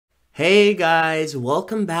Hey guys,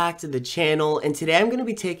 welcome back to the channel, and today I'm going to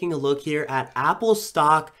be taking a look here at Apple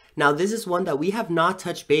stock. Now this is one that we have not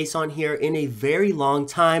touched base on here in a very long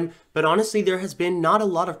time, but honestly there has been not a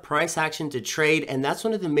lot of price action to trade, and that's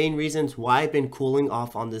one of the main reasons why I've been cooling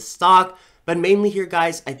off on this stock. But mainly here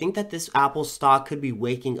guys, I think that this Apple stock could be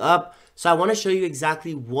waking up. So I want to show you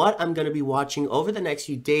exactly what I'm going to be watching over the next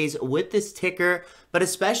few days with this ticker, but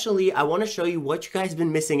especially I want to show you what you guys have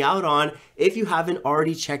been missing out on if you haven't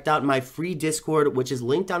already checked out my free Discord, which is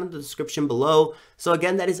linked down in the description below. So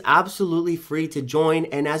again, that is absolutely free to join.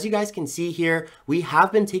 And as you guys can see here, we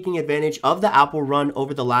have been taking advantage of the Apple run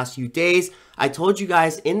over the last few days. I told you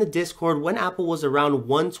guys in the Discord when Apple was around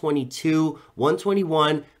 122,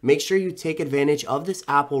 121, make sure you take advantage of this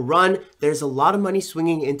Apple run. There's a lot of money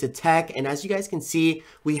swinging into tech. And as you guys can see,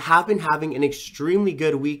 we have been having an extremely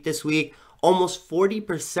good week this week, almost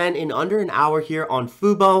 40% in under an hour here on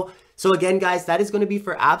Fubo. So again, guys, that is going to be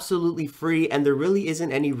for absolutely free, and there really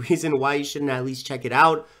isn't any reason why you shouldn't at least check it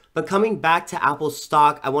out. But coming back to Apple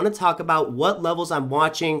stock, I want to talk about what levels I'm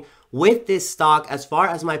watching with this stock as far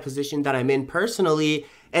as my position that I'm in personally,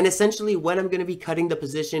 and essentially when I'm going to be cutting the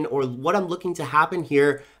position or what I'm looking to happen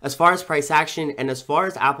here as far as price action and as far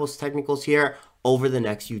as Apple's technicals here over the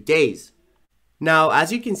next few days. Now,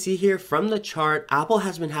 as you can see here from the chart, Apple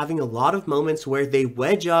has been having a lot of moments where they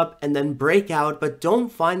wedge up and then break out, but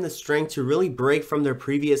don't find the strength to really break from their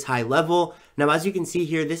previous high level. Now, as you can see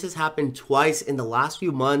here, this has happened twice in the last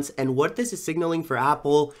few months, and what this is signaling for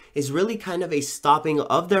Apple is really kind of a stopping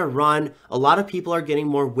of their run. A lot of people are getting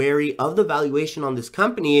more wary of the valuation on this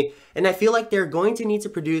company, and I feel like they're going to need to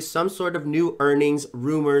produce some sort of new earnings,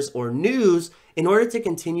 rumors, or news in order to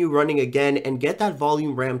continue running again and get that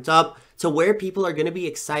volume ramped up to where people are going to be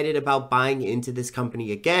excited about buying into this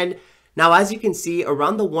company again. Now, as you can see,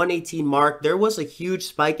 around the 118 mark, there was a huge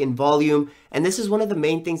spike in volume, and this is one of the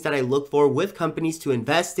main things that I look for with companies to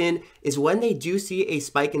invest in, is when they do see a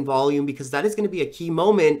spike in volume, because that is going to be a key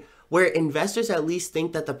moment where investors at least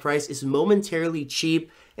think that the price is momentarily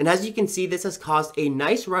cheap. And as you can see, this has caused a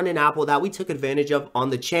nice run in Apple that we took advantage of on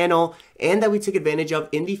the channel and that we took advantage of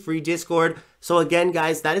in the free Discord. So again,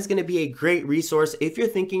 guys, that is going to be a great resource if you're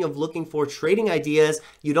thinking of looking for trading ideas.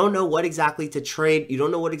 You don't know what exactly to trade, you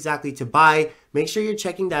don't know what exactly to buy. Make sure you're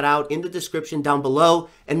checking that out in the description down below.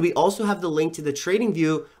 And we also have the link to the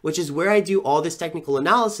TradingView, which is where I do all this technical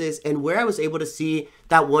analysis and where I was able to see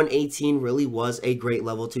that 118 really was a great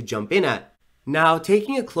level to jump in at. Now,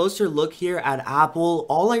 taking a closer look here at Apple,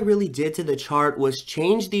 all I really did to the chart was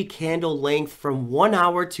change the candle length from 1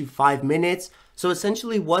 hour to 5 minutes. So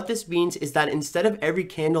essentially what this means is that instead of every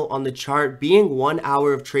candle on the chart being 1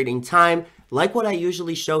 hour of trading time, like what I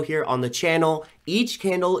usually show here on the channel, each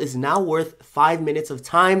candle is now worth 5 minutes of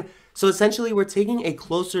time. So essentially we're taking a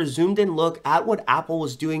closer zoomed in look at what Apple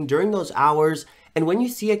was doing during those hours. And when you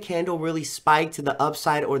see a candle really spike to the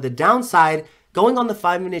upside or the downside, going on the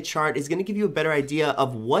 5-minute chart is going to give you a better idea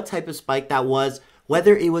of what type of spike that was,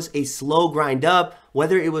 whether it was a slow grind up,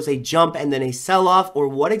 whether it was a jump and then a sell-off, or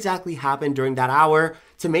what exactly happened during that hour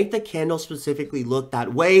to make the candle specifically look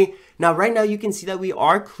that way. Now, right now, you can see that we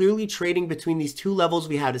are clearly trading between these two levels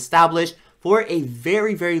we had established for a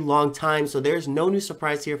very, very long time. So there's no new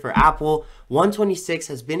surprise here for Apple. 126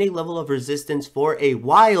 has been a level of resistance for a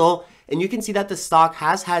while. And you can see that the stock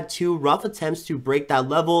has had two rough attempts to break that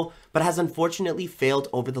level, but has unfortunately failed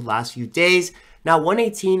over the last few days. Now,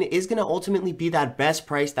 118 is going to ultimately be that best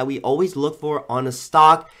price that we always look for on a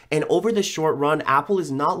stock. And over the short run, Apple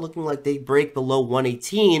is not looking like they break below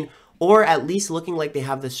 118, or at least looking like they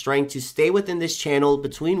have the strength to stay within this channel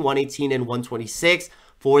between 118 and 126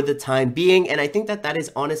 for the time being. And I think that that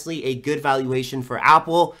is honestly a good valuation for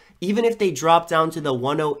Apple. Even if they drop down to the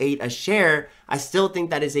 108 a share, I still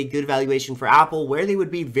think that is a good valuation for Apple, where they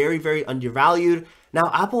would be very, very undervalued.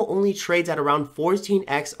 Now, Apple only trades at around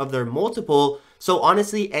 14x of their multiple. So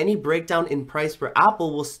honestly, any breakdown in price for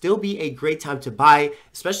Apple will still be a great time to buy,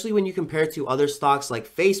 especially when you compare to other stocks like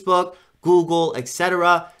Facebook, Google,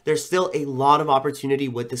 etc. There's still a lot of opportunity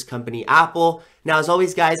with this company, Apple. Now, as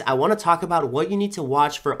always, guys, I want to talk about what you need to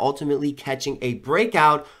watch for ultimately catching a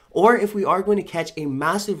breakout, or if we are going to catch a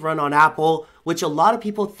massive run on Apple, which a lot of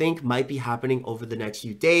people think might be happening over the next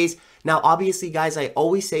few days. Now, obviously, guys, I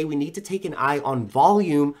always say we need to take an eye on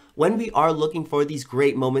volume when we are looking for these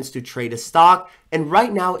great moments to trade a stock. And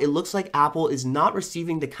right now, it looks like Apple is not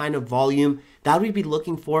receiving the kind of volume that we'd be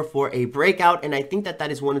looking for a breakout. And I think that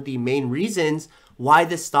that is one of the main reasons why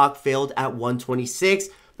this stock failed at 126.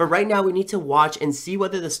 But right now, we need to watch and see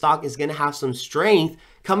whether the stock is going to have some strength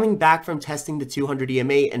coming back from testing the 200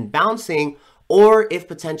 EMA and bouncing, or if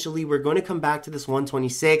potentially we're going to come back to this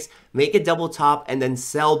 126, make a double top, and then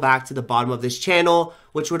sell back to the bottom of this channel,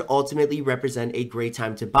 which would ultimately represent a great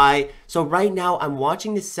time to buy. So right now I'm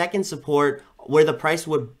watching the second support where the price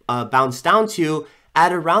would bounce down to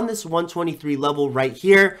at around this 123 level right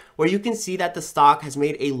here, where you can see that the stock has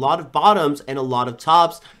made a lot of bottoms and a lot of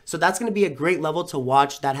tops. So that's going to be a great level to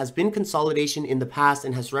watch. That has been consolidation in the past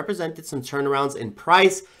and has represented some turnarounds in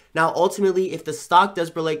price. Now, ultimately, if the stock does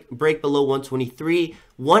break below 123,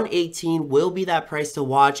 118 will be that price to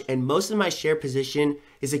watch. And most of my share position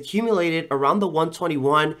is accumulated around the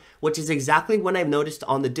 121, which is exactly when I've noticed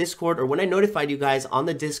on the Discord, or when I notified you guys on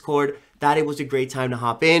the Discord that it was a great time to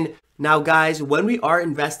hop in. Now, guys, when we are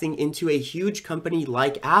investing into a huge company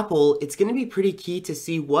like Apple, it's going to be pretty key to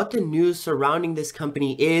see what the news surrounding this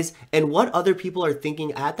company is and what other people are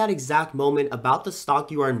thinking at that exact moment about the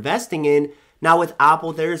stock you are investing in. Now, with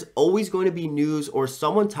Apple, there's always going to be news or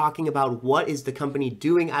someone talking about what is the company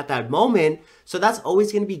doing at that moment. So that's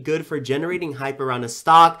always going to be good for generating hype around a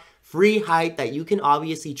stock, free hype that you can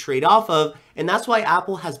obviously trade off of. And that's why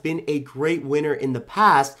Apple has been a great winner in the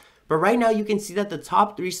past. But right now you can see that the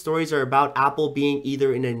top 3 stories are about Apple being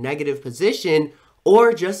either in a negative position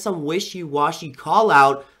or just some wishy-washy call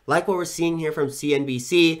out, like what we're seeing here from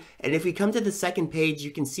CNBC. And if we come to the second page,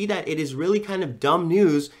 you can see that it is really kind of dumb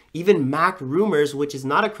news. Even Mac Rumors, which is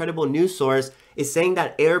not a credible news source, is saying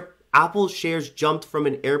that Apple shares jumped from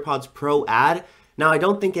an AirPods Pro ad. Now, I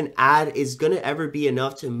don't think an ad is going to ever be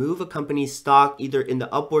enough to move a company's stock either in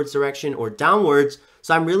the upwards direction or downwards.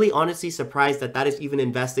 So I'm really honestly surprised that that is even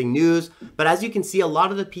investing news. But as you can see, a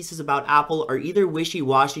lot of the pieces about Apple are either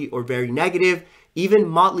wishy-washy or very negative. Even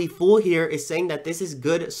Motley Fool here is saying that this is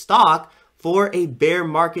good stock for a bear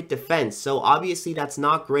market defense. So obviously that's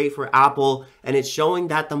not great for Apple, and it's showing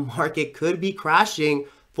that the market could be crashing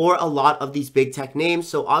for a lot of these big tech names.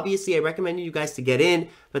 So obviously I recommend you guys to get in,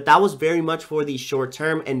 but that was very much for the short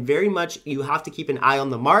term, and very much you have to keep an eye on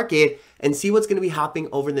the market and see what's going to be happening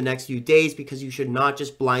over the next few days, because you should not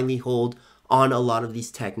just blindly hold on a lot of these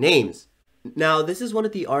tech names. Now, this is one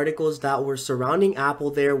of the articles that were surrounding Apple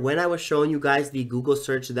there when I was showing you guys the Google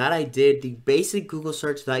search that I did, the basic Google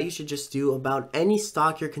search that you should just do about any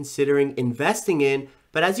stock you're considering investing in.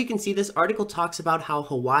 But as you can see, this article talks about how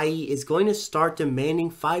Hawaii is going to start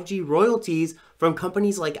demanding 5G royalties from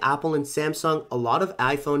companies like Apple and Samsung. A lot of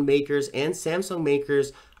iPhone makers and Samsung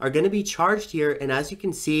makers are going to be charged here. And as you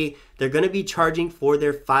can see, they're going to be charging for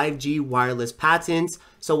their 5G wireless patents.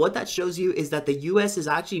 So what that shows you is that the US is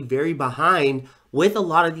actually very behind with a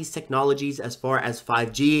lot of these technologies as far as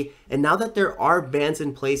 5G. And now that there are bans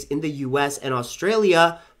in place in the US and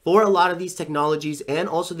Australia for a lot of these technologies, and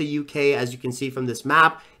also the UK, as you can see from this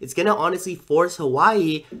map, it's going to honestly force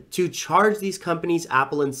Hawaii to charge these companies,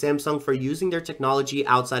 Apple and Samsung, for using their technology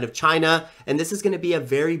outside of China. And this is going to be a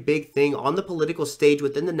very big thing on the political stage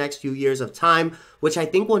within the next few years of time, which I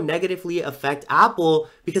think will negatively affect Apple,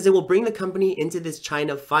 because it will bring the company into this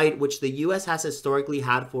China fight, which the US has historically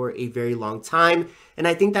had for a very long time. And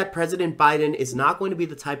I think that President Biden is not going to be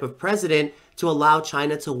the type of president to allow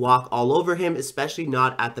China to walk all over him, especially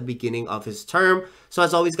not at the beginning of his term. So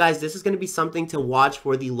as always, guys, this is going to be something to watch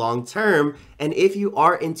for the long term. And if you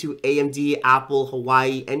are into AMD, Apple,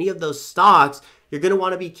 Hawaii, any of those stocks, you're going to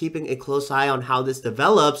want to be keeping a close eye on how this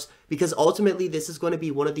develops, because ultimately this is going to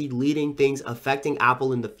be one of the leading things affecting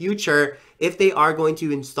Apple in the future if they are going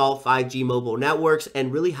to install 5G mobile networks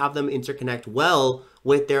and really have them interconnect well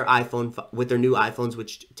with their new iPhones,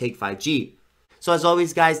 which take 5G. So as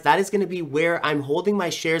always, guys, that is going to be where I'm holding my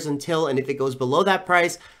shares until, and if it goes below that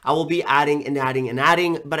price, I will be adding and adding and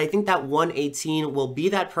adding. But I think that 118 will be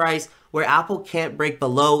that price where Apple can't break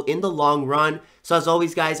below in the long run. So as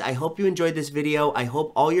always, guys, I hope you enjoyed this video. I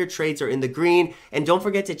hope all your trades are in the green. And don't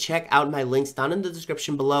forget to check out my links down in the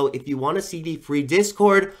description below if you want to see the free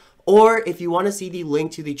Discord, or if you want to see the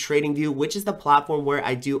link to the TradingView, which is the platform where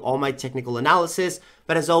I do all my technical analysis.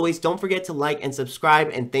 But as always, don't forget to like and subscribe,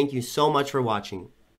 and thank you so much for watching.